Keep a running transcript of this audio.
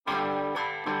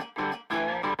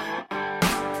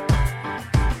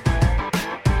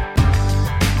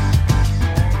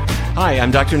Hi, I'm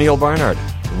Dr. Neil Barnard.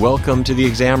 Welcome to the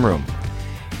exam room.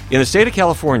 In the state of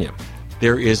California,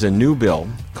 there is a new bill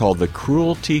called the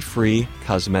Cruelty-Free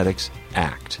Cosmetics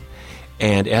Act.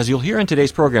 And as you'll hear in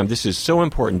today's program, this is so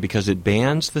important because it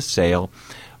bans the sale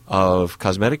of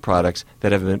cosmetic products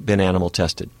that have been animal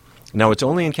tested. Now, it's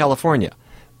only in California,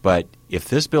 but if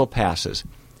this bill passes,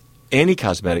 any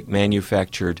cosmetic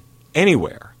manufactured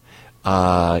anywhere,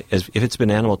 if it's been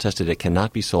animal tested, it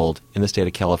cannot be sold in the state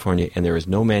of California, and there is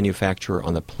no manufacturer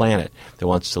on the planet that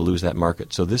wants to lose that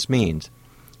market. So this means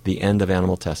the end of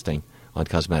animal testing on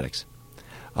cosmetics.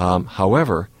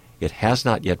 However, it has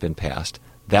not yet been passed.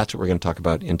 That's what we're going to talk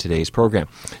about in today's program.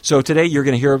 So today you're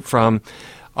going to hear from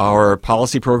our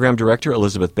Policy Program Director,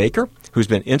 Elizabeth Baker, who's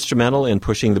been instrumental in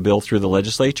pushing the bill through the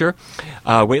legislature.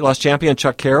 Weight loss champion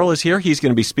Chuck Carroll is here. He's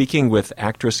going to be speaking with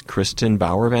actress Kristen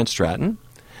Bauer Van Straten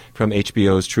from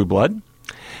HBO's True Blood.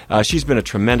 She's been a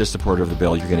tremendous supporter of the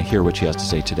bill. You're going to hear what she has to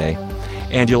say today.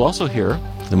 And you'll also hear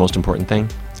the most important thing,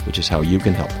 which is how you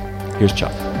can help. Here's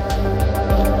Chuck.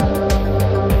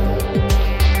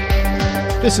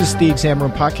 This is the Exam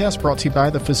Room Podcast brought to you by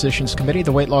the Physicians Committee.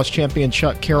 The weight loss champion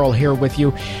Chuck Carroll here with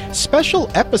you.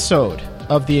 Special episode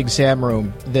of the Exam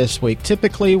Room this week.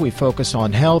 Typically, we focus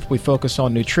on health, we focus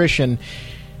on nutrition.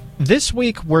 This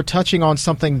week, we're touching on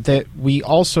something that we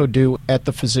also do at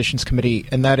the Physicians Committee,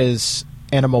 and that is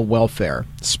animal welfare.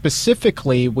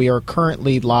 Specifically, we are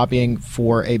currently lobbying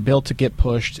for a bill to get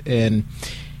pushed in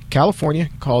California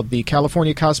called the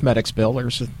California Cosmetics Bill.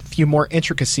 There's a few more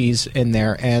intricacies in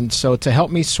there. And so to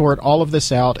help me sort all of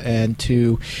this out and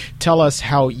to tell us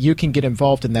how you can get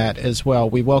involved in that as well,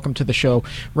 we welcome to the show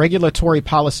Regulatory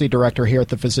Policy Director here at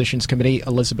the Physicians Committee,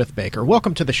 Elizabeth Baker.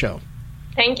 Welcome to the show.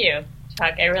 Thank you,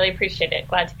 Chuck. I really appreciate it.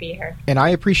 Glad to be here. And I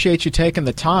appreciate you taking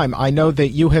the time. I know that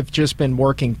you have just been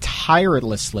working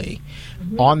tirelessly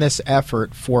on this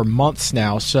effort for months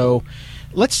now. So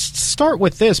let's start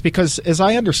with this because, as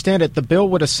I understand it, the bill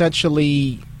would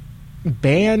essentially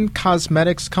ban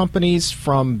cosmetics companies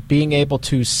from being able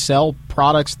to sell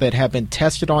products that have been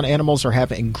tested on animals or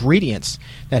have ingredients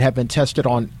that have been tested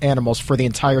on animals for the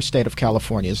entire state of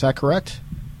California. Is that correct?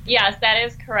 Yes, that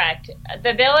is correct.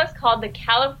 The bill is called the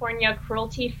California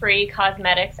Cruelty-Free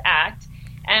Cosmetics Act,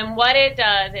 and what it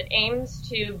does, it aims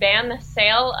to ban the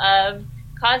sale of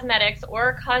cosmetics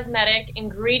or cosmetic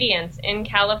ingredients in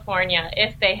California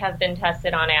if they have been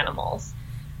tested on animals.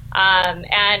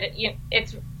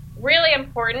 It's really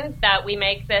important that we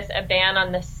make this a ban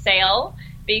on the sale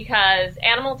because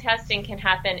animal testing can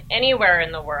happen anywhere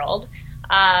in the world.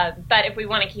 But if we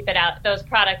want to keep those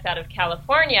products out of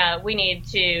California, we need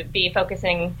to be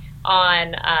focusing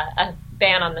on a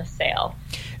ban on the sale.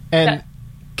 And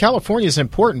California is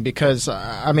important because,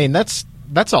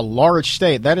 that's a large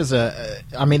state. That's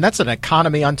an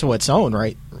economy unto its own,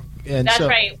 right? And that's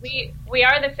right. We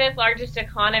are the fifth largest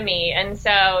economy, and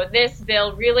so this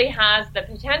bill really has the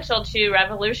potential to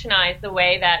revolutionize the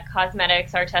way that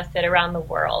cosmetics are tested around the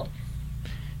world.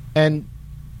 And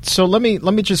so let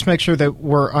me just make sure that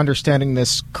we're understanding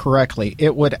this correctly.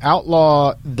 It would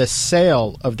outlaw the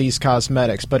sale of these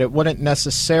cosmetics, but it wouldn't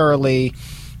necessarily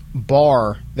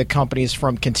bar the companies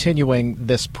from continuing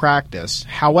this practice.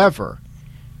 However,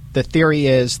 the theory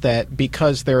is that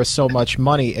because there is so much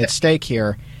money at stake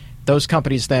here, those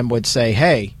companies then would say,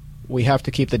 hey, we have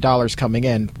to keep the dollars coming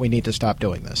in. We need to stop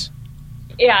doing this.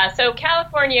 Yeah, so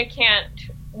California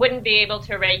wouldn't be able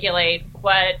to regulate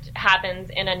what happens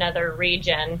in another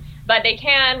region, but they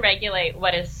can regulate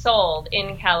what is sold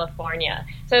in California.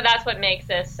 So that's what makes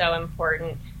this so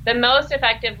important. The most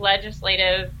effective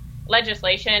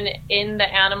legislation in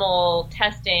the animal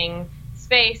testing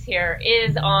space here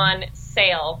is on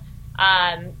sale.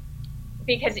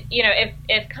 Because,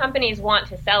 if companies want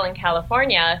to sell in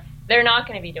California, they're not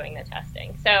going to be doing the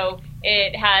testing. So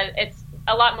it's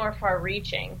a lot more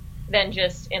far-reaching than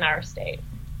just in our state.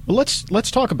 Well,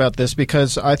 let's talk about this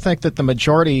because I think that the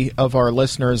majority of our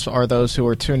listeners are those who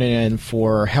are tuning in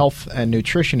for health and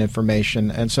nutrition information,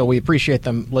 and so we appreciate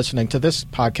them listening to this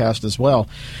podcast as well.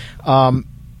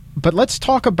 But let's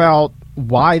talk about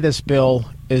why this bill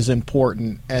is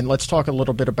important, and let's talk a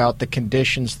little bit about the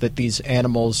conditions that these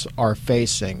animals are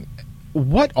facing.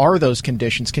 What are those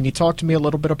conditions? Can you talk to me a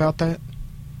little bit about that?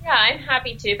 Yeah, I'm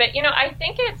happy to. But, I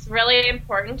think it's really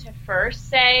important to first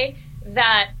say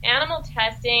that animal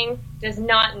testing does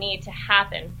not need to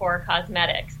happen for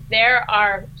cosmetics. There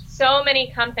are so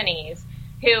many companies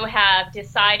who have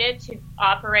decided to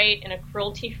operate in a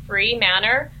cruelty-free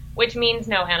manner, which means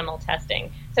no animal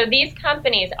testing. So these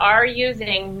companies are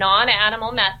using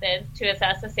non-animal methods to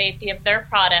assess the safety of their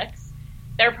products.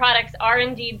 Their products are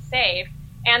indeed safe,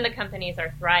 and the companies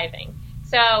are thriving.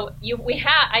 So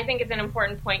I think it's an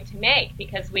important point to make,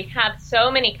 because we have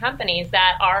so many companies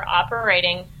that are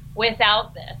operating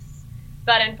without this.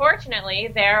 But unfortunately,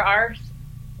 there are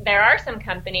some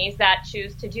companies that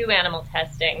choose to do animal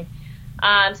testing.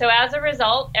 So as a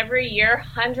result, every year,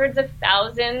 hundreds of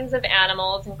thousands of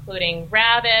animals, including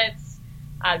rabbits,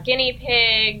 guinea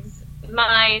pigs,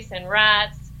 mice, and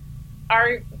rats,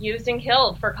 are used and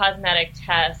killed for cosmetic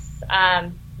tests.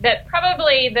 That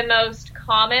probably the most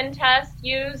common test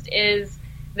used is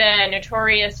the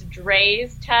notorious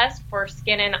Drey's test for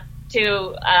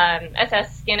to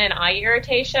assess skin and eye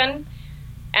irritation.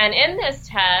 And in this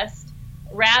test,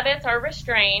 rabbits are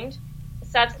restrained,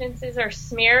 substances are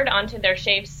smeared onto their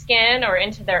shaved skin or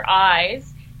into their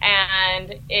eyes,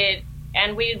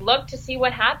 and we look to see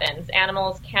what happens.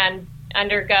 Animals can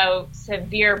undergo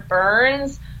severe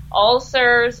burns,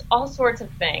 ulcers, all sorts of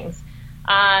things.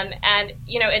 And,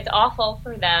 it's awful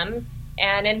for them.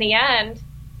 And in the end,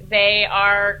 they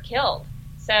are killed.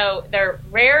 So they're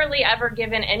rarely ever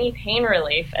given any pain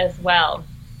relief as well.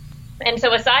 And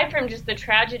so aside from just the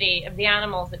tragedy of the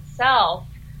animals itself,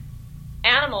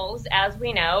 animals, as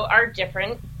we know, are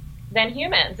different than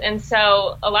humans. And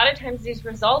so a lot of times these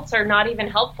results are not even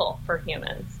helpful for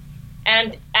humans.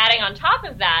 And adding on top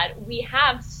of that, we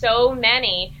have so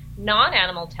many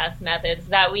non-animal test methods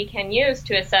that we can use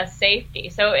to assess safety.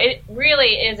 So it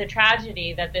really is a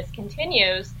tragedy that this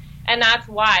continues, and that's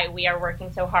why we are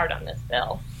working so hard on this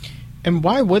bill. And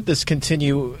why would this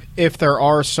continue if there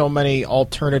are so many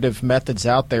alternative methods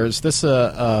out there? Is this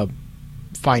a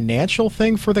financial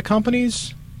thing for the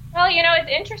companies? Well,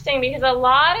 it's interesting because a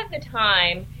lot of the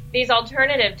time these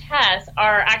alternative tests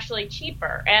are actually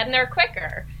cheaper and they're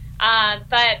quicker.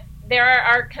 But there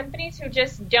are companies who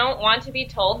just don't want to be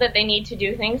told that they need to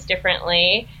do things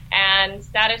differently, and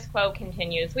status quo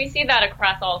continues. We see that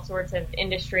across all sorts of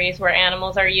industries where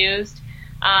animals are used.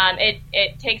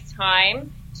 It takes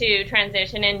time to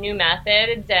transition in new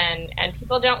methods, and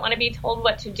people don't want to be told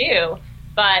what to do.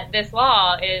 But this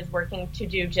law is working to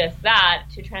do just that,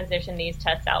 to transition these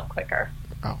tests out quicker.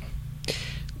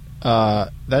 Wow.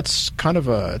 That's kind of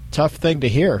a tough thing to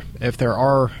hear. If there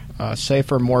are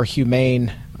safer, more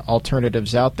humane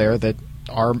alternatives out there that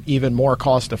are even more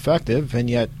cost-effective, and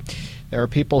yet there are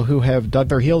people who have dug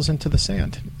their heels into the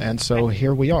sand. And so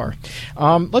here we are.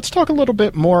 Let's talk a little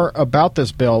bit more about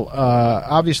this bill.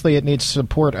 Obviously, it needs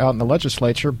support out in the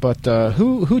legislature, but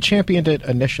who championed it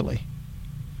initially?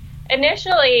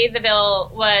 Initially, the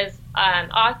bill was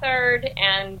authored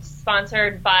and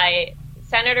sponsored by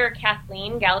Senator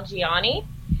Kathleen Galgiani.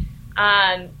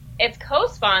 It's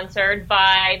co-sponsored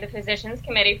by the Physicians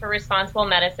Committee for Responsible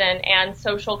Medicine and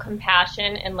Social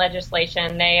Compassion in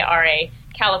Legislation. They are a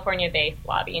California-based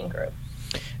lobbying group.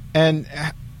 And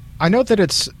I know that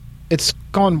it's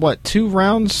gone, 2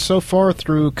 rounds so far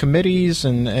through committees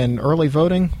and early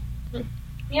voting?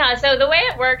 Yeah, so the way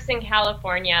it works in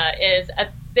California is a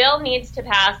bill needs to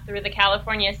pass through the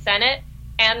California Senate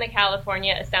and the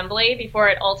California Assembly before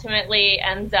it ultimately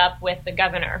ends up with the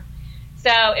governor.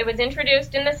 So it was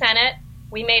introduced in the Senate.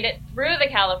 We made it through the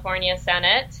California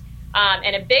Senate,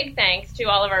 and a big thanks to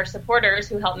all of our supporters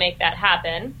who helped make that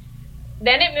happen.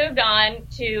 Then it moved on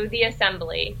to the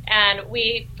Assembly, and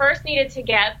we first needed to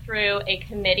get through a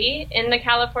committee in the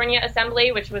California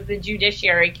Assembly, which was the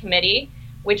Judiciary Committee,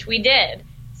 which we did.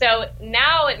 So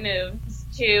now it moves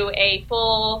to a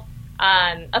full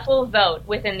vote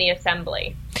within the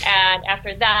Assembly, and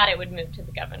after that it would move to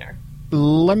the governor.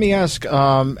 Let me ask,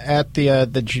 at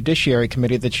the Judiciary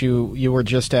Committee that you were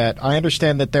just at, I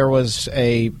understand that there was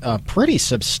a pretty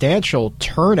substantial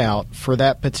turnout for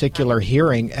that particular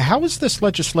hearing. How has this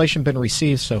legislation been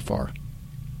received so far?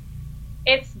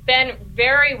 It's been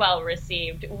very well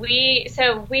received. We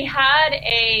had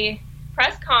a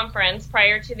press conference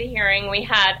prior to the hearing. We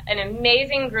had an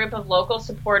amazing group of local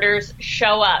supporters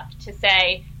show up to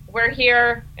say, we're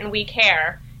here and we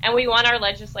care, and we want our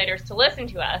legislators to listen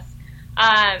to us.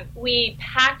 We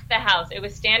packed the house. It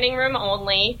was standing room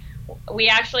only. We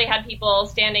actually had people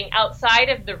standing outside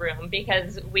of the room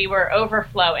because we were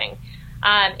overflowing.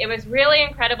 It was really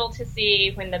incredible to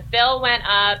see when the bill went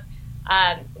up.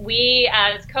 We,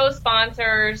 as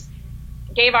co-sponsors,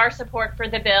 gave our support for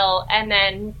the bill, and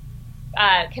then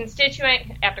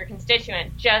constituent after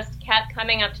constituent just kept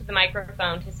coming up to the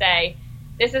microphone to say,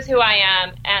 this is who I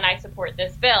am, and I support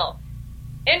this bill.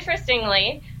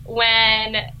 Interestingly,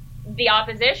 when the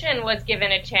opposition was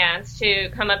given a chance to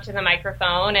come up to the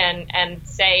microphone and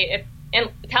say,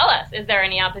 tell us, is there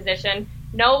any opposition?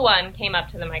 No one came up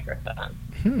to the microphone.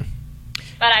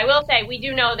 But I will say, we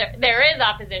do know that there is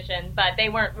opposition, but they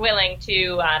weren't willing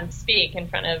to speak in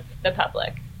front of the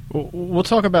public. We'll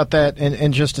talk about that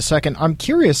in just a second. I'm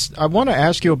curious. I want to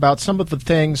ask you about some of the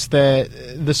things that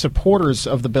the supporters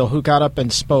of the bill who got up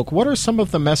and spoke. What are some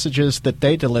of the messages that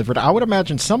they delivered? I would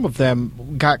imagine some of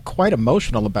them got quite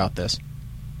emotional about this.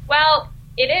 Well,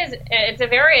 it's a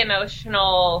very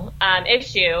emotional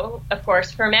issue, of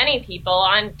course, for many people,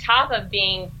 on top of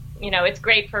being, it's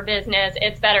great for business,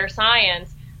 it's better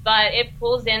science. But it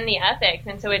pulls in the ethics,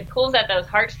 and so it pulls at those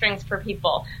heartstrings for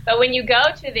people. But when you go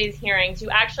to these hearings, you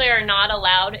actually are not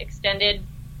allowed extended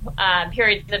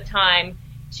periods of time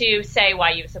to say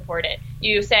why you support it.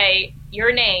 You say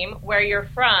your name, where you're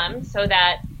from, so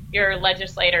that your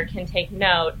legislator can take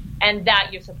note, and that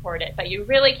you support it. But you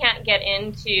really can't get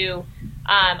into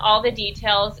all the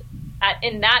details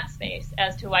in that space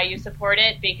as to why you support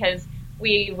it, because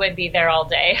we would be there all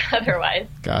day otherwise.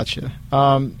 Gotcha.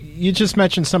 You just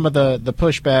mentioned some of the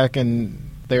pushback, and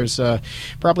there's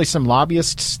probably some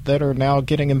lobbyists that are now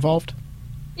getting involved.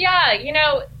 Yeah,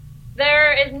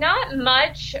 there is not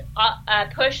much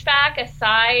pushback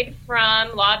aside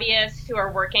from lobbyists who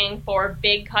are working for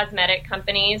big cosmetic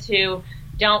companies who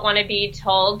don't want to be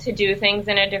told to do things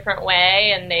in a different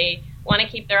way, and they want to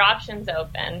keep their options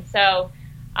open. So,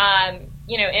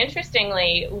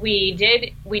 interestingly, we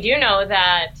do know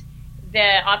that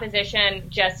the opposition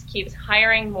just keeps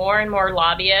hiring more and more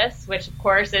lobbyists, which of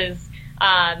course is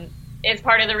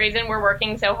part of the reason we're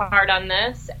working so hard on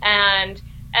this. And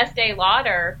Estee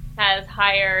Lauder has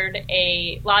hired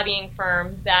a lobbying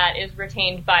firm that is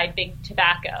retained by Big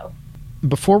Tobacco.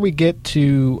 Before we get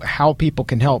to how people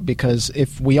can help, because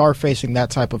if we are facing that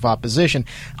type of opposition,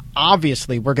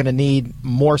 obviously we're going to need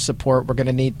more support. We're going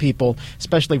to need people,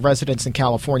 especially residents in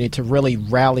California, to really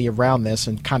rally around this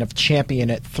and kind of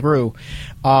champion it through.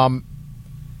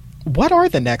 What are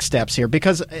the next steps here?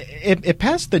 Because it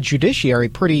passed the judiciary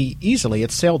pretty easily.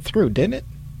 It sailed through, didn't it?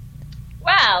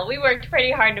 Well, we worked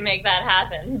pretty hard to make that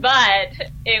happen, but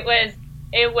it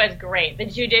was great. The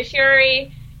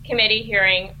Judiciary Committee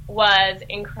hearing was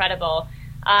incredible.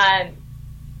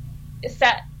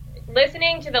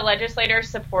 Listening to the legislators'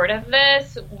 support of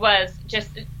this was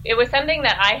something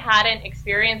that I hadn't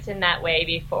experienced in that way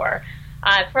before.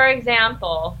 For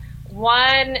example,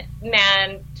 one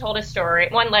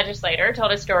legislator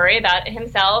told a story about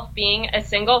himself being a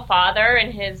single father,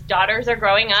 and his daughters are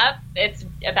growing up. It's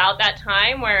about that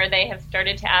time where they have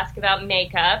started to ask about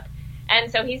makeup,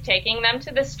 and so he's taking them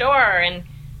to the store,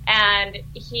 and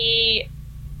he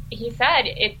said,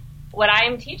 what I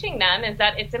am teaching them is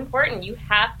that it's important. You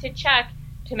have to check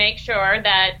to make sure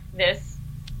that this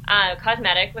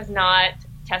cosmetic was not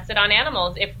tested on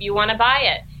animals if you want to buy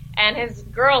it. And his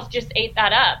girls just ate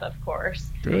that up, of course.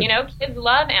 Good. Kids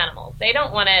love animals. They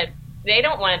don't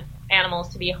want animals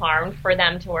to be harmed for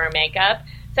them to wear makeup.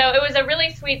 So it was a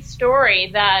really sweet story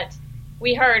that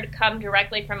we heard come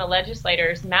directly from a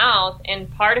legislator's mouth,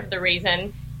 and part of the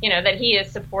reason, that he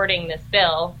is supporting this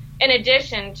bill, in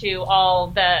addition to all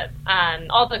the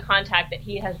contact that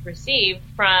he has received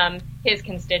from his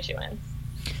constituents.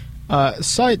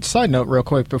 Side note real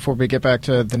quick before we get back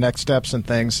to the next steps and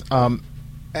things.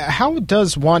 How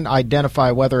does one identify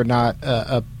whether or not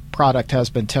a product has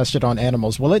been tested on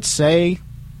animals? Will it say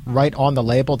right on the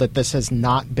label that this has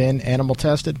not been animal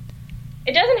tested?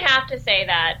 It doesn't have to say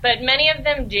that, but many of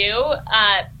them do.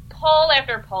 Poll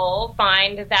after poll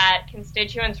find that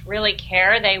constituents really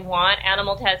care. They want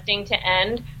animal testing to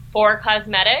end for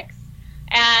cosmetics.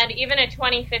 And even a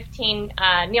 2015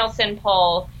 Nielsen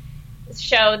poll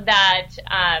showed that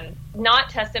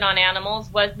not tested on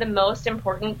animals was the most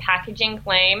important packaging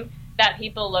claim that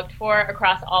people looked for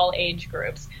across all age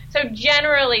groups. So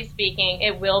generally speaking,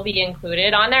 it will be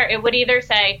included on there. It would either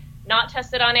say not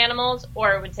tested on animals,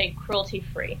 or it would say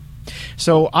cruelty-free.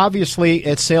 So obviously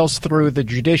it sails through the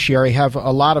judiciary, have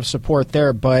a lot of support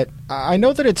there, but I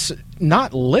know that it's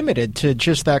not limited to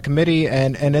just that committee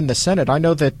and in the Senate. I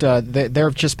know that there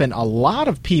have just been a lot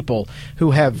of people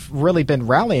who have really been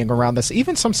rallying around this,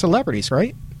 even some celebrities,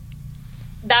 right?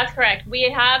 That's correct.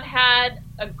 We have had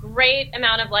a great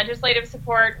amount of legislative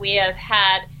support. We have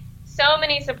had so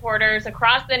many supporters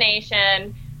across the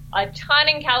nation, a ton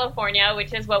in California,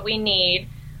 which is what we need.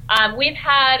 We've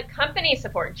had company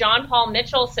support. John Paul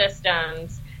Mitchell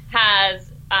Systems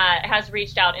has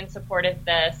reached out in support of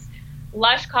this.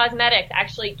 Lush Cosmetics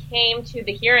actually came to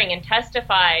the hearing and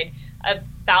testified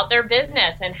about their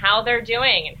business and how they're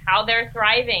doing and how they're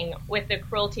thriving with the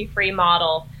cruelty-free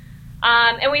model.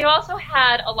 And we've also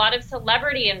had a lot of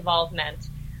celebrity involvement.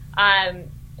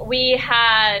 We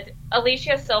had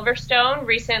Alicia Silverstone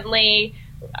recently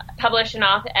published an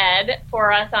op-ed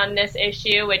for us on this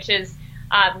issue, which is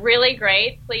really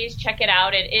great. Please check it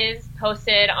out. It is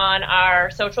posted on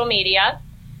our social media.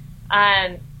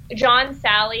 John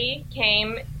Sally,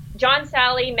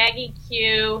 Maggie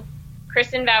Q,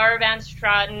 Kristen Bauer Van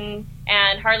Straten,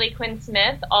 and Harley Quinn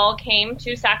Smith all came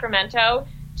to Sacramento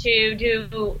to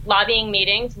do lobbying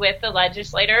meetings with the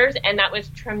legislators, and that was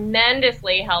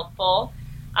tremendously helpful.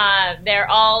 They're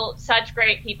all such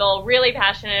great people, really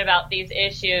passionate about these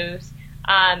issues,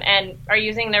 and are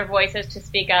using their voices to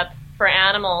speak up for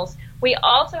animals. We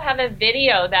also have a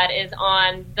video that is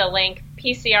on the link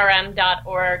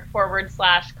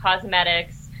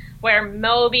pcrm.org/cosmetics, where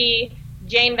Moby,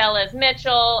 Jane Velez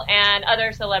Mitchell, and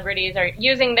other celebrities are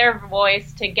using their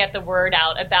voice to get the word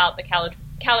out about the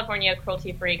California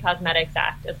Cruelty-Free Cosmetics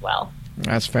Act as well.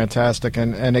 That's fantastic.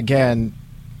 And again,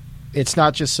 it's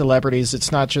not just celebrities.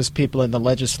 It's not just people in the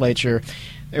legislature.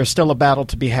 There's still a battle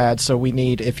to be had. So we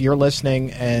need, if you're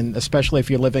listening, and especially if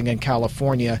you're living in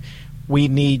California, we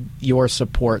need your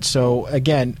support. So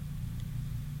again,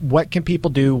 what can people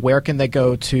do? Where can they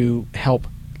go to help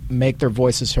make their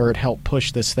voices heard, help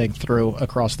push this thing through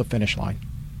across the finish line?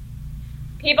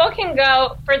 People can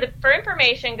go, for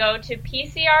information, go to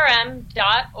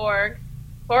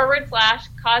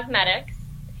pcrm.org/cosmetics,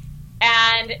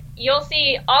 and you'll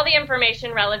see all the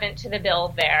information relevant to the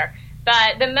bill there.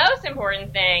 But the most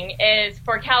important thing is,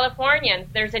 for Californians,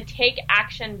 there's a take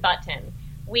action button.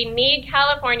 We need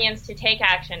Californians to take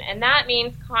action, and that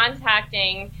means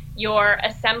contacting your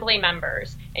assembly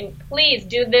members. And please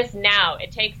do this now.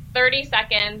 It takes 30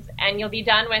 seconds, and you'll be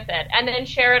done with it. And then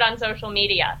share it on social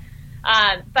media.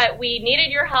 But we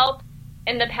needed your help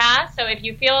in the past, so if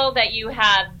you feel that you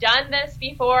have done this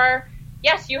before,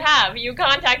 yes, you have. You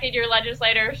contacted your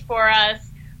legislators for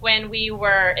us when we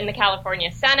were in the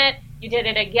California Senate. You did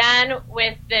it again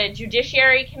with the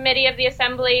Judiciary Committee of the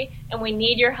Assembly, and we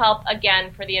need your help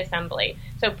again for the Assembly.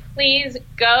 So please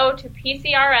go to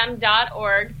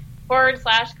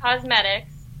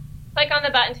pcrm.org/cosmetics, click on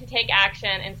the button to take action,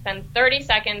 and spend 30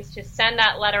 seconds to send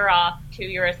that letter off to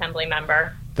your Assembly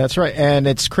member. That's right, and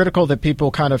it's critical that people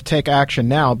kind of take action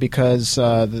now, because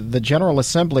the General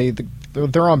Assembly,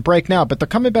 they're on break now, but they're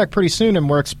coming back pretty soon, and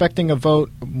we're expecting a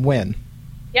vote when?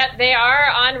 Yep, they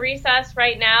are on recess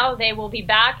right now. They will be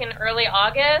back in early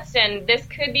August, and this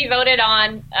could be voted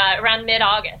on around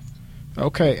mid-August.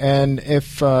 Okay, and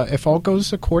if all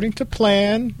goes according to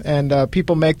plan, and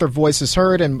people make their voices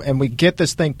heard, and we get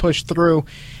this thing pushed through,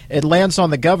 it lands on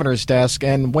the governor's desk,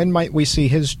 and when might we see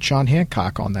his John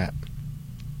Hancock on that?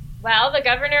 Well, the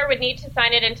governor would need to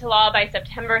sign it into law by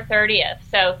September 30th,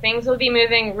 so things will be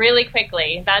moving really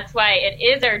quickly. That's why it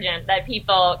is urgent that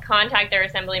people contact their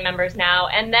assembly members now,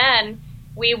 and then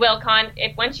we will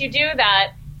once you do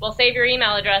that, we'll save your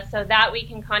email address so that we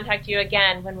can contact you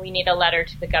again when we need a letter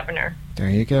to the governor.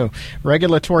 There you go.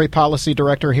 Regulatory Policy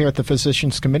Director here at the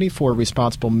Physicians Committee for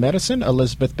Responsible Medicine,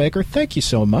 Elizabeth Baker, thank you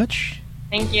so much.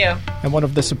 Thank you. And one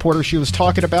of the supporters she was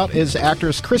talking about is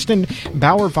actress Kristen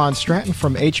Bauer Von Straten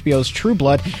from HBO's True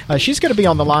Blood. She's going to be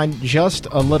on the line just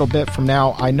a little bit from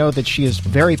now. I know that she is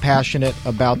very passionate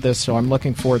about this, so I'm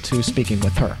looking forward to speaking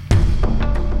with her.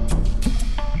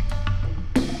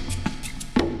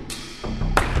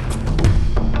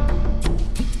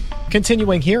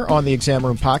 Continuing here on the Exam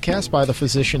Room podcast by the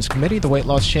Physicians Committee, the weight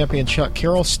loss champion Chuck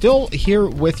Carroll, still here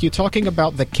with you talking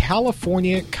about the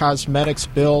California Cosmetics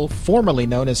Bill, formerly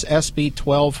known as SB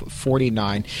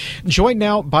 1249. Joined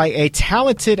now by a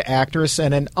talented actress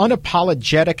and an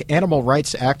unapologetic animal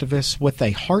rights activist with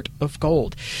a heart of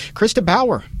gold. Kristen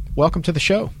Bauer, welcome to the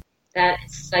show.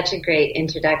 That's such a great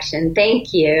introduction.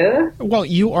 Thank you. Well,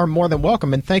 you are more than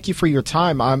welcome, and thank you for your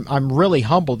time. I'm really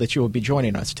humbled that you will be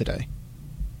joining us today.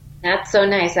 That's so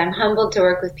nice. I'm humbled to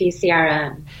work with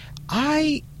PCRM.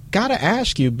 I got to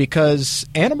ask you, because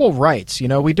animal rights,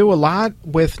 we do a lot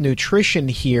with nutrition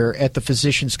here at the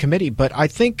Physicians Committee, but I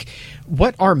think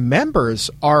what our members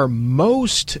are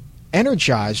most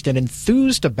energized and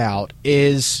enthused about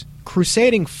is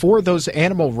crusading for those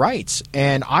animal rights.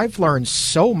 And I've learned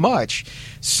so much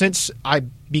since I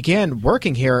began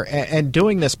working here and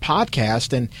doing this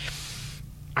podcast, and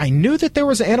I knew that there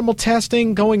was animal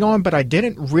testing going on, but I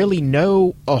didn't really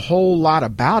know a whole lot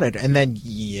about it. And then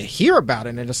you hear about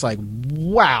it, and it's like,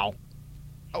 wow.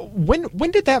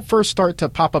 When did that first start to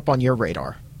pop up on your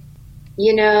radar?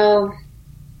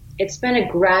 It's been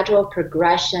a gradual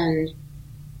progression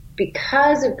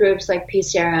because of groups like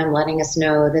PCRM letting us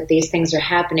know that these things are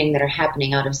happening that are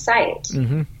happening out of sight.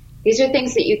 Mm-hmm. These are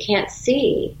things that you can't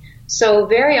see. So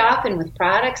very often with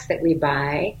products that we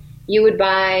buy, you would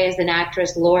buy, as an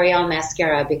actress, L'Oreal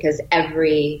mascara because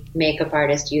every makeup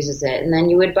artist uses it. And then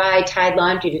you would buy Tide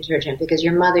laundry detergent because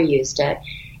your mother used it.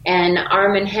 And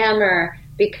Arm & Hammer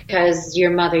because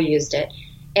your mother used it.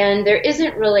 And there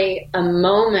isn't really a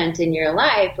moment in your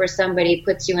life where somebody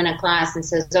puts you in a class and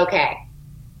says, okay,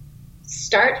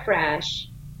 start fresh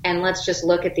and let's just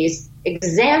look at these,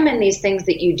 examine these things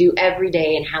that you do every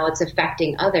day and how it's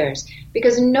affecting others.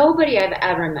 Because nobody I've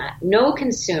ever met, no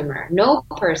consumer, no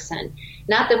person,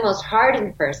 not the most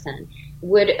hardened person,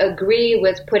 would agree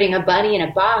with putting a bunny in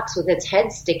a box with its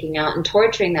head sticking out and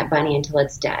torturing that bunny until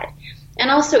it's dead. And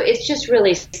also, it's just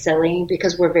really silly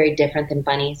because we're very different than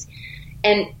bunnies.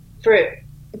 And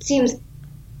it seems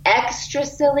extra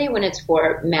silly when it's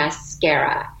for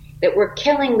mascara, that we're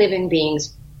killing living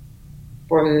beings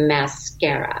for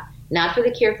mascara, not for the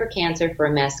cure for cancer, for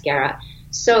mascara.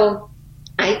 So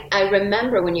I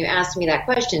remember when you asked me that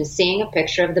question, seeing a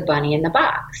picture of the bunny in the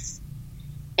box,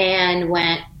 and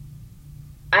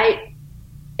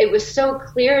it was so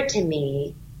clear to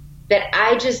me that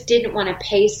I just didn't want to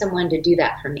pay someone to do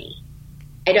that for me.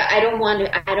 I don't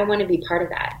want to be part of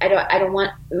that. I don't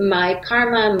want my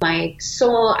karma, my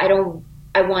soul.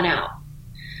 I want out.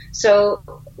 So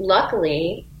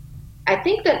luckily, I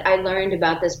think that I learned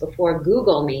about this before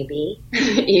Google, maybe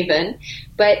even,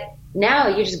 but now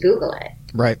you just Google it.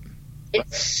 Right.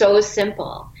 It's so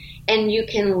simple. And you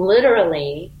can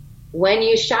literally, when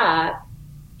you shop,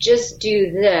 just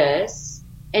do this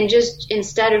and just,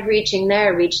 instead of reaching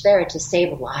there, reach there to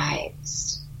save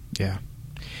lives. Yeah.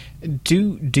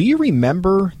 Do you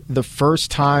remember the first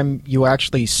time you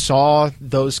actually saw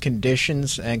those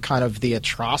conditions and kind of the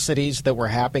atrocities that were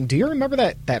happening? Do you remember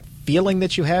that feeling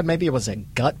that you had? Maybe it was a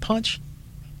gut punch?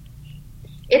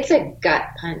 It's a gut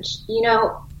punch. You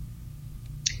know,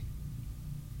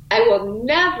 I will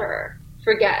never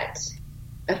forget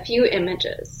a few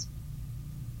images.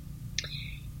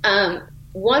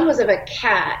 One was of a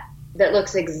cat that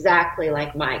looks exactly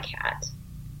like my cat.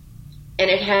 And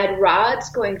it had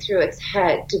rods going through its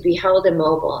head to be held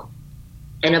immobile,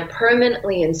 and a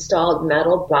permanently installed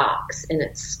metal box in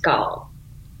its skull.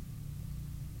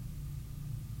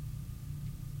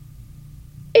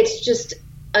 It's just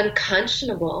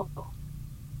unconscionable.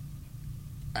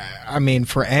 I mean,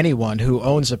 for anyone who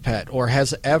owns a pet or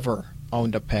has ever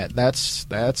owned a pet, that's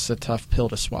a tough pill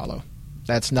to swallow.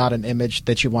 That's not an image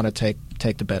that you want to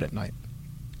take to bed at night.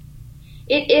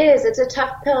 It is. It's a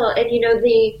tough pill. And, you know,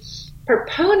 the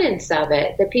proponents of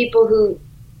it, the people who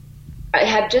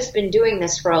have just been doing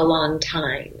this for a long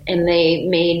time, and they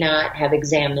may not have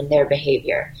examined their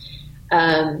behavior,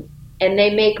 and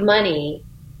they make money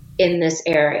in this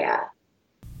area.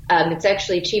 It's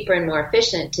actually cheaper and more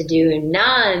efficient to do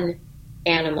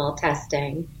non-animal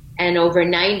testing, and over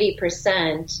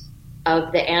 90%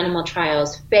 of the animal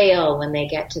trials fail when they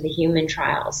get to the human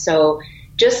trials. So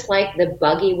just like the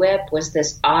buggy whip was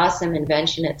this awesome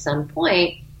invention at some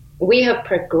point, we have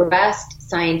progressed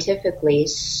scientifically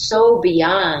so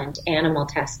beyond animal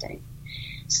testing.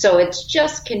 So it's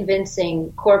just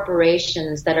convincing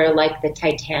corporations that are like the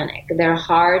Titanic. They're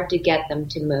hard to get them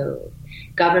to move.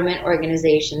 Government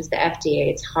organizations, the FDA,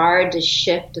 it's hard to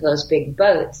shift those big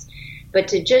boats. But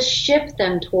to just shift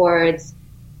them towards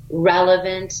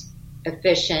relevant,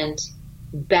 efficient,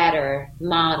 better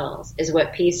models is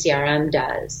what PCRM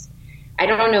does. I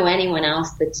don't know anyone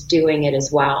else that's doing it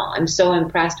as well. I'm so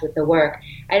impressed with the work.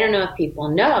 I don't know if people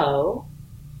know,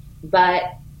 but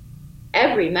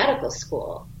every medical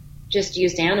school just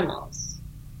used animals.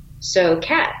 So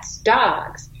cats,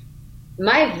 dogs.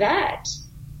 My vet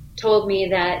told me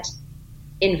that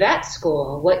in vet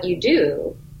school, what you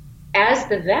do as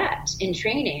the vet in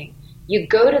training, you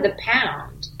go to the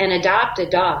pound and adopt a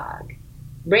dog,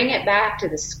 bring it back to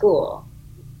the school,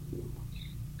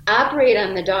 operate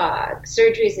on the dog,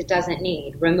 surgeries it doesn't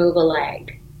need, remove a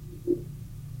leg,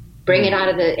 bring it out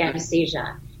of the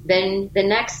anesthesia. Then the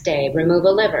next day, remove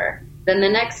a liver. Then the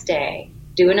next day,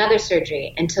 do another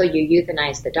surgery until you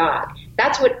euthanize the dog.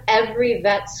 That's what every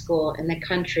vet school in the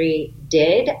country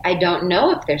did. I don't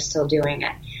know if they're still doing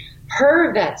it.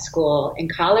 Her vet school in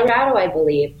Colorado, I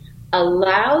believe,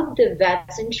 allowed the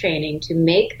vets in training to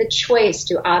make the choice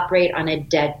to operate on a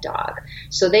dead dog.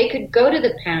 So they could go to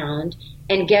the pound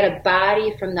and get a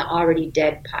body from the already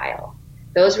dead pile.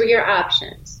 Those were your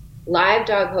options. Live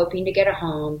dog hoping to get a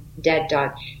home, dead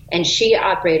dog. And she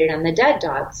operated on the dead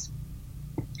dogs.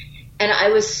 And I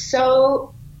was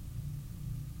so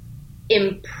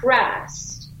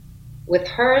impressed with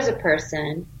her as a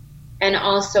person and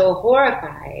also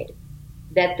horrified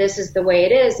that this is the way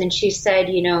it is. And she said,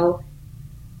 you know,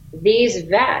 these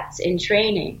vets in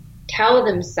training tell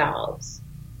themselves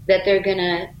that they're going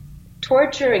to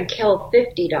torture and kill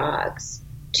 50 dogs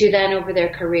to then over their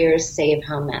careers save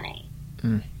how many?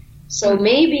 So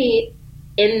maybe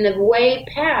in the way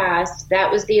past,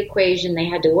 that was the equation they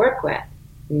had to work with.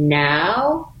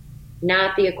 Now,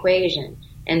 not the equation.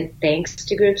 And thanks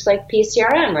to groups like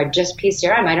PCRM, or just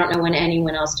PCRM, I don't know when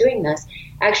anyone else doing this,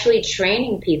 actually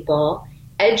training people,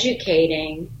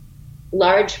 educating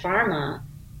large pharma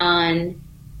on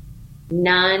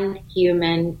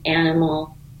non-human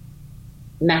animal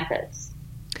methods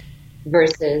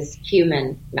versus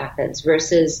human methods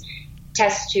versus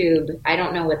test tube. I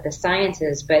don't know what the science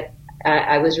is, but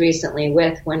I was recently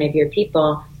with one of your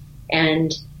people,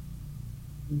 and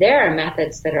there are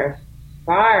methods that are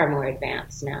far more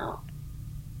advanced now.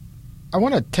 I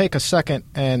want to take a second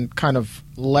and kind of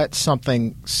let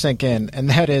something sink in, and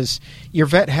that is your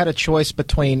vet had a choice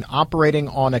between operating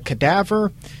on a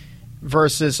cadaver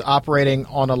versus operating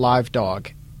on a live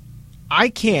dog. I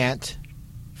can't,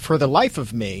 for the life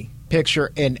of me,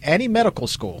 picture in any medical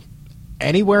school,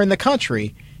 anywhere in the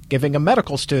country, giving a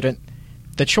medical student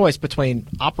the choice between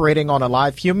operating on a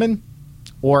live human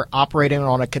or operating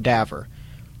on a cadaver.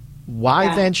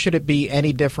 Why then should it be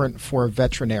any different for a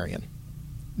veterinarian?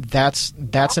 That's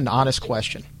an honest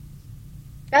question.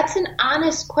 That's an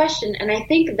honest question, and I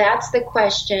think that's the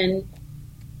question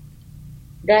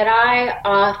that I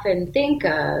often think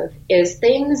of is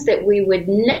things that we would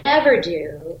never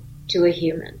do to a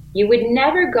human. You would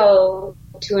never go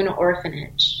to an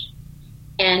orphanage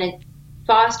and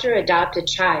foster, adopt a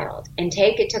child and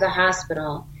take it to the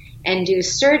hospital and do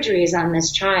surgeries on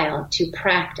this child to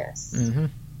practice. Mm-hmm.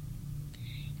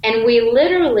 And we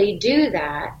literally do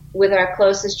that with our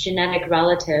closest genetic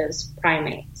relatives,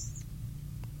 primates.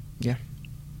 Yeah.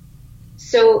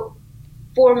 So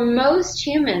for most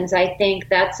humans, I think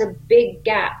that's a big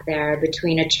gap there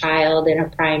between a child and a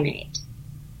primate.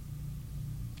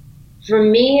 For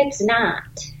me, it's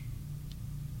not.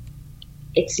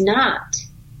 It's not.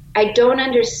 I don't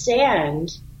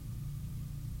understand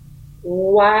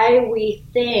why we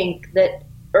think that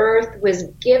Earth was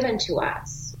given to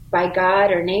us by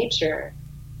God or nature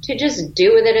to just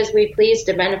do with it as we please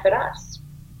to benefit us.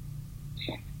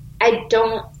 I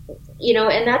don't,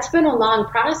 and that's been a long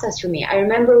process for me. I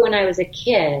remember when I was a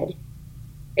kid,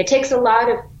 it takes a lot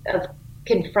of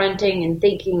confronting and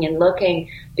thinking and looking,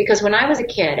 because when I was a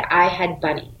kid, I had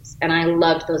bunnies and I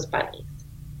loved those bunnies.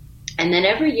 And then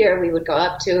every year we would go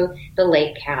up to the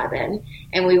lake cabin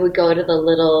and we would go to the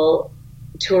little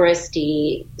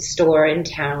touristy store in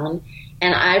town.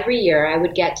 And every year I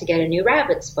would get a new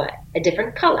rabbit's foot, a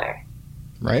different color.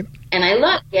 Right. And I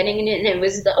loved getting it. And it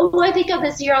was, I think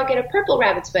this year I'll get a purple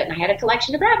rabbit's foot. And I had a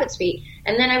collection of rabbit's feet.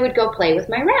 And then I would go play with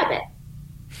my rabbit.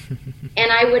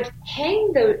 And I would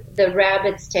hang the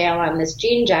rabbit's tail on this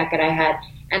jean jacket I had,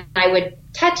 and I would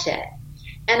touch it.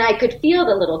 And I could feel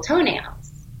the little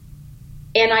toenails.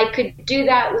 And I could do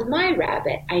that with my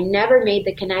rabbit. I never made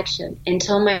the connection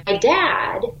until my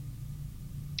dad,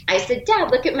 I said,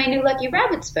 Dad, look at my new lucky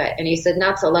rabbit's foot. And he said,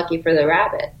 not so lucky for the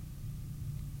rabbit.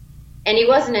 And he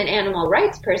wasn't an animal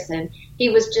rights person. He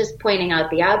was just pointing out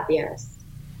the obvious.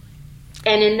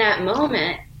 And in that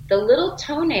moment, the little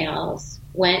toenails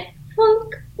went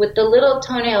flunk with the little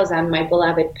toenails on my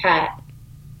beloved pet.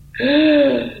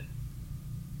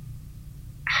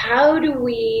 How do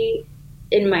we,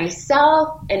 in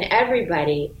myself and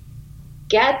everybody,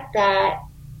 get that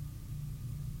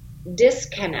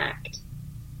disconnect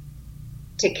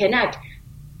to connect?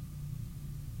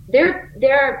 There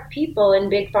are people in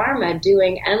Big Pharma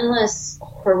doing endless,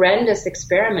 horrendous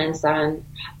experiments on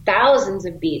thousands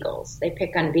of beagles. They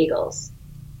pick on beagles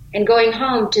and going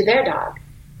home to their dog.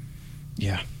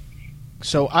 Yeah.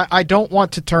 So I don't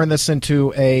want to turn this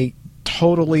into a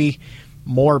totally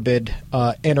morbid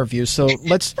interview. So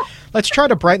let's try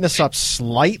to brighten this up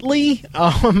slightly,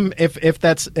 if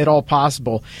that's at all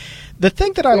possible. The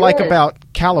thing that I like about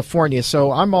California,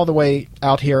 so I'm all the way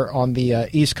out here on the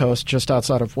East Coast, just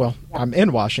outside of, I'm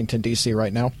in Washington, D.C.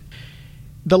 right now.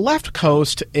 The left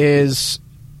coast is,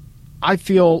 I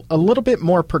feel, a little bit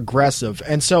more progressive.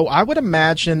 And so I would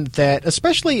imagine that,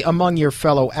 especially among your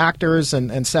fellow actors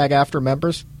and SAG-AFTRA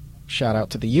members, shout out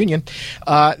to the union,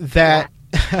 that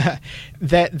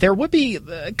there would be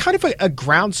kind of a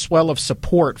groundswell of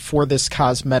support for this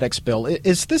cosmetics bill.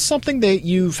 Is this something that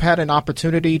you've had an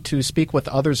opportunity to speak with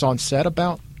others on set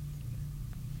about?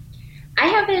 I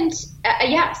haven't.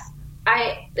 Yes.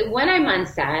 When I'm on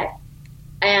set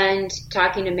and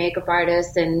talking to makeup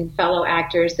artists and fellow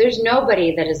actors, there's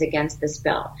nobody that is against this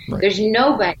bill. Right. There's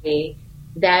nobody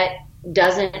that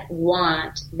doesn't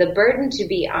want the burden to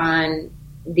be on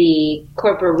the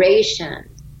corporation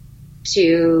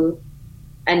to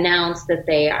announce that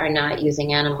they are not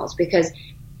using animals, because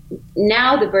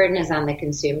now the burden is on the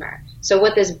consumer. So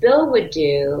what this bill would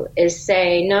do is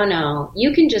say, no,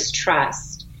 you can just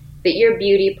trust that your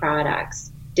beauty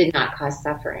products did not cause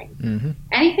suffering.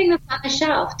 Anything that's on the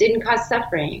shelf didn't cause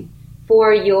suffering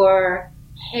for your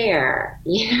hair,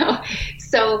 you know.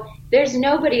 So there's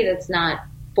nobody that's not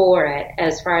for it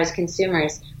as far as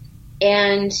consumers.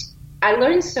 And I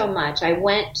learned so much. I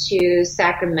went to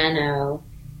Sacramento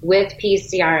with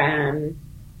PCRM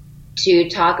to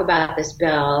talk about this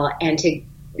bill and to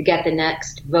get the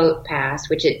next vote passed,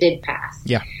 which it did pass.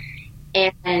 Yeah.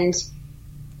 And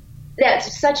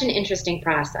that's such an interesting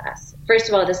process. First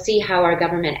of all, to see how our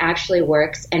government actually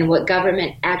works and what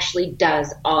government actually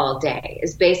does all day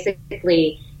is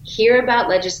basically hear about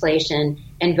legislation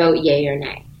and vote yay or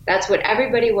nay. That's what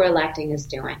everybody we're electing is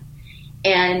doing.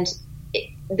 And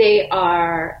they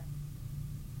are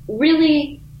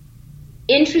really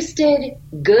interested,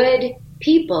 good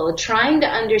people trying to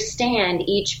understand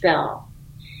each bill.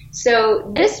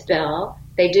 So this bill,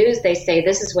 they do is they say,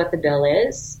 this is what the bill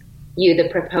is. You, the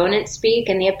proponent, speak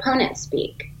and the opponent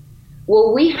speak.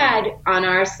 Well, we had on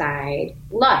our side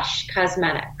Lush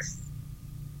Cosmetics.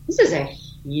 This is a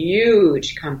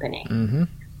huge company. And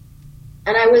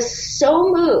I was so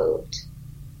moved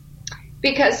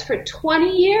because for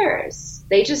 20 years,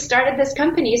 they just started this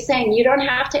company saying you don't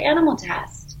have to animal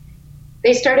test.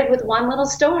 They started with one little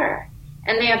store.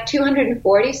 And they have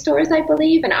 240 stores, I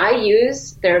believe, and I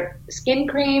use their skin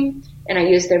cream and I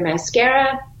use their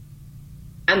mascara.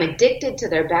 I'm addicted to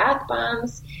their bath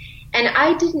bombs. And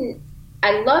I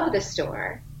love the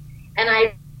store, and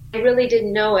I really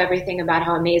didn't know everything about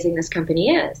how amazing this company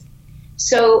is.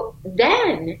 So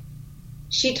then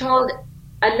she told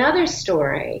another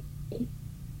story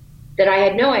that I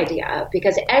had no idea of,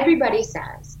 because everybody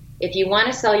says if you want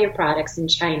to sell your products in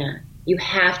China, you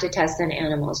have to test on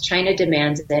animals. China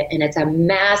demands it, and it's a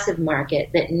massive market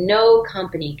that no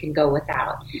company can go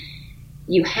without.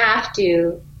 You have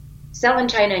to sell in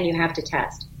China and you have to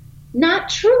test. Not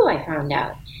true, I found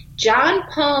out. John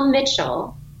Paul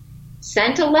Mitchell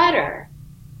sent a letter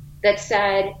that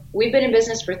said, we've been in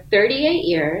business for 38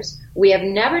 years, we have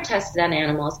never tested on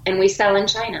animals, and we sell in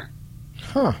China.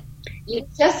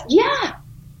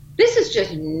 This is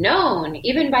just known,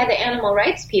 even by the animal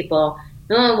rights people.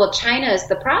 Oh, well, China is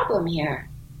the problem here.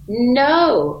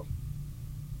 No.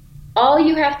 All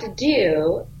you have to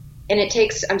do, and it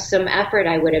takes some effort,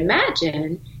 I would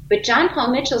imagine, but John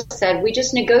Paul Mitchell said, we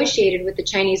just negotiated with the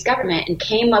Chinese government and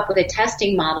came up with a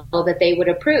testing model that they would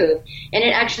approve. And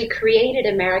it actually created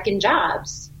American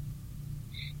jobs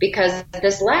because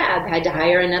this lab had to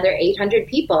hire another 800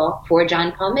 people for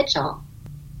John Paul Mitchell.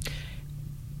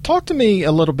 Talk to me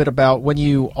a little bit about when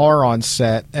you are on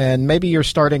set and maybe you're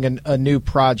starting a new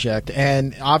project.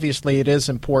 And obviously it is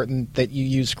important that you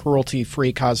use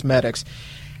cruelty-free cosmetics.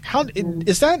 How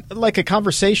is that like a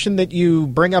conversation that you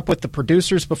bring up with the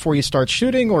producers before you start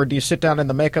shooting, or do you sit down in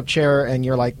the makeup chair and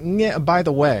you're like, yeah, by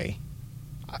the way,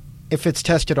 if it's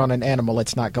tested on an animal,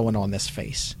 it's not going on this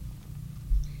face?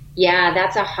 Yeah,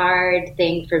 that's a hard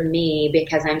thing for me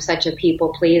because I'm such a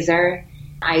people pleaser.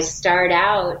 I start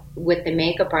out with the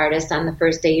makeup artist on the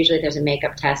first day. Usually there's a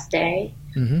makeup test day.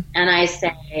 And I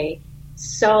say,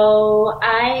 so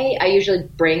I usually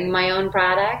bring my own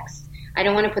products. I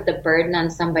don't want to put the burden on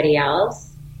somebody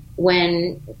else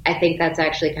when I think that's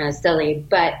actually kind of silly.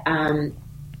 But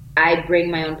I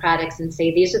bring my own products and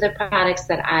say, these are the products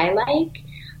that I like.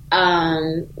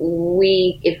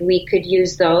 If we could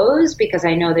use those, because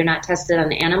I know they're not tested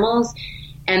on animals.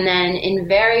 And then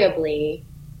invariably,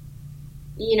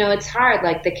 you know, it's hard.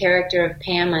 Like the character of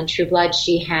Pam on True Blood,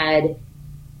 she had,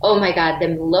 oh my God, the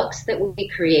looks that we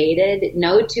created,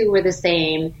 no two were the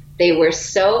same. They were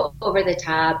so over the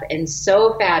top and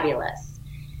so fabulous.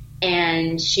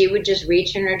 And she would just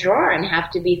reach in her drawer and have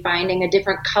to be finding a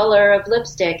different color of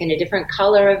lipstick and a different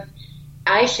color of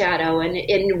eyeshadow.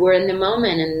 And we're in the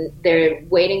moment and they're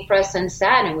waiting for us on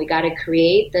set and we got to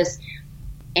create this.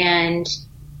 And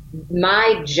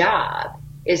my job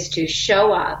is to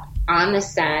show up on the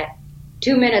set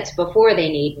 2 minutes before they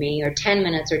need me, or 10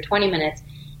 minutes or 20 minutes,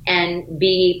 and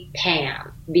be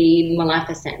Pam, be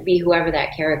Maleficent, be whoever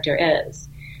that character is.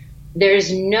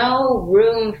 There's no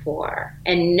room for,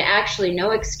 and actually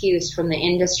no excuse from the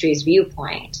industry's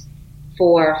viewpoint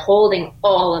for holding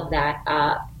all of that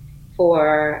up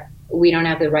for we don't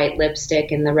have the right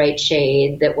lipstick and the right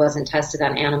shade that wasn't tested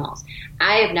on animals.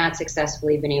 I have not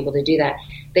successfully been able to do that.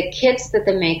 The kits that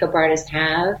the makeup artists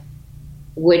have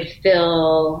would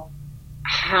fill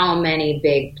how many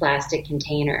big plastic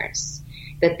containers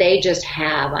that they just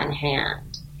have on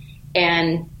hand.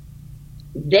 And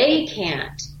they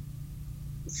can't.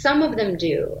 Some of them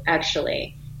do,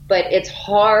 actually, but it's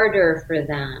harder for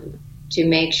them to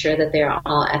make sure that they're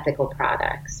all ethical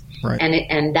products. Right.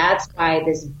 And that's why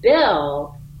this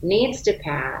bill needs to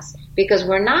pass because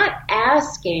we're not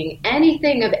asking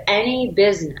anything of any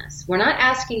business. We're not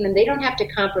asking them, they don't have to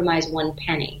compromise one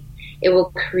penny. It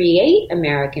will create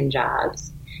American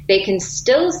jobs. They can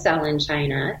still sell in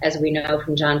China, as we know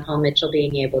from John Paul Mitchell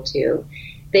being able to.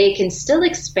 They can still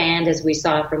expand, as we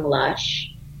saw from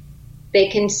Lush. They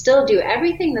can still do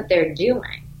everything that they're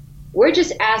doing. We're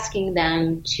just asking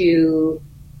them to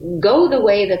go the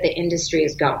way that the industry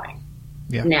is going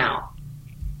now.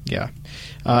 Yeah.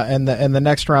 And the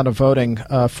next round of voting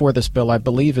for this bill, I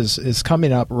believe, is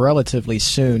coming up relatively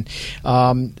soon.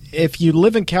 If you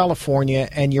live in California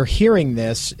and you're hearing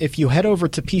this, if you head over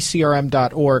to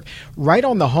pcrm.org, right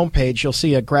on the homepage, you'll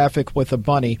see a graphic with a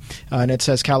bunny, and it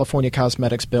says California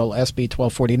Cosmetics Bill SB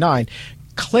 1249.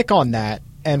 Click on that,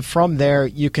 and from there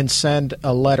you can send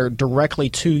a letter directly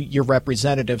to your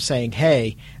representative saying,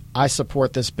 hey, I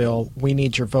support this bill. We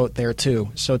need your vote there,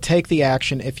 too. So take the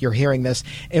action if you're hearing this.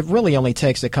 It really only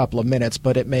takes a couple of minutes,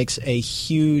 but it makes a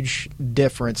huge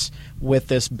difference with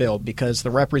this bill because the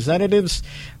representatives,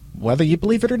 whether you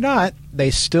believe it or not,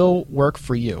 they still work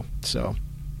for you. So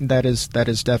that is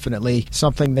definitely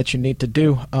something that you need to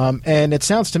do. And it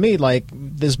sounds to me like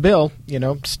this bill,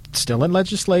 still in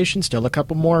legislation, still a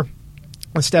couple more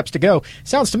steps to go.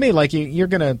 Sounds to me like you're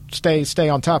going to stay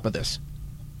on top of this.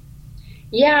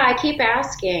 Yeah, I keep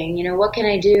asking, what can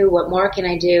I do? What more can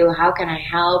I do? How can I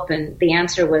help? And the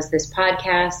answer was this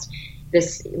podcast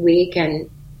this week. And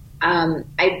an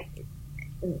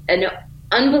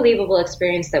unbelievable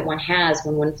experience that one has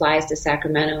when one flies to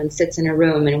Sacramento and sits in a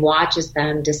room and watches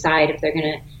them decide if they're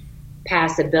going to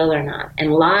pass a bill or not,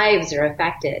 and lives are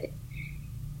affected,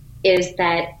 is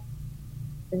that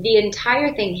the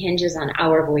entire thing hinges on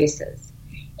our voices.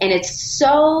 And it's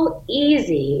so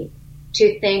easy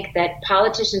to think that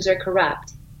politicians are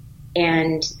corrupt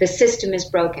and the system is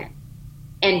broken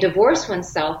and divorce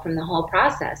oneself from the whole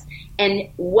process. And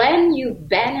when you've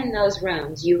been in those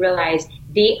rooms, you realize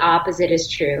the opposite is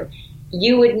true.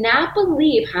 You would not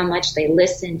believe how much they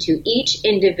listen to each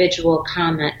individual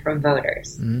comment from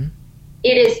voters. Mm-hmm.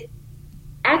 It is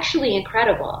actually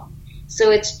incredible.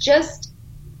 So it's just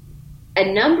a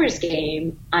numbers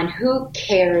game on who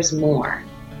cares more.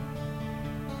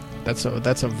 That's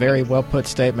a very well put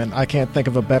statement. I can't think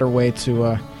of a better way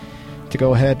to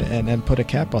go ahead and put a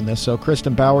cap on this. So,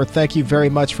 Kristen Bauer, thank you very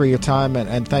much for your time,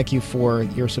 and thank you for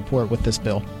your support with this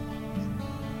bill.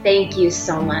 Thank you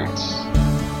so much.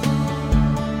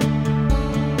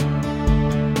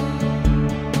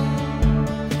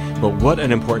 Well, what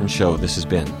an important show this has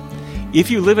been.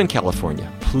 If you live in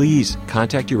California, please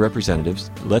contact your representatives.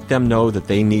 Let them know that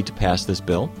they need to pass this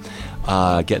bill.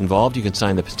 Get involved. You can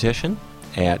sign the petition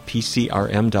at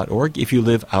pcrm.org. If you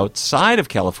live outside of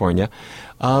California,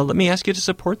 let me ask you to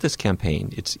support this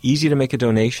campaign. It's easy to make a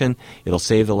donation. It'll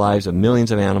save the lives of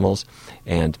millions of animals,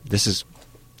 and this is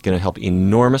going to help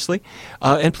enormously.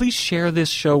 And please share this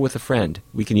show with a friend.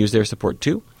 We can use their support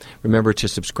too. Remember to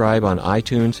subscribe on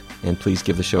iTunes, and please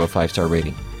give the show a 5-star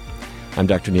rating. I'm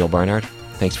Dr. Neil Barnard.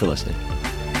 Thanks for listening.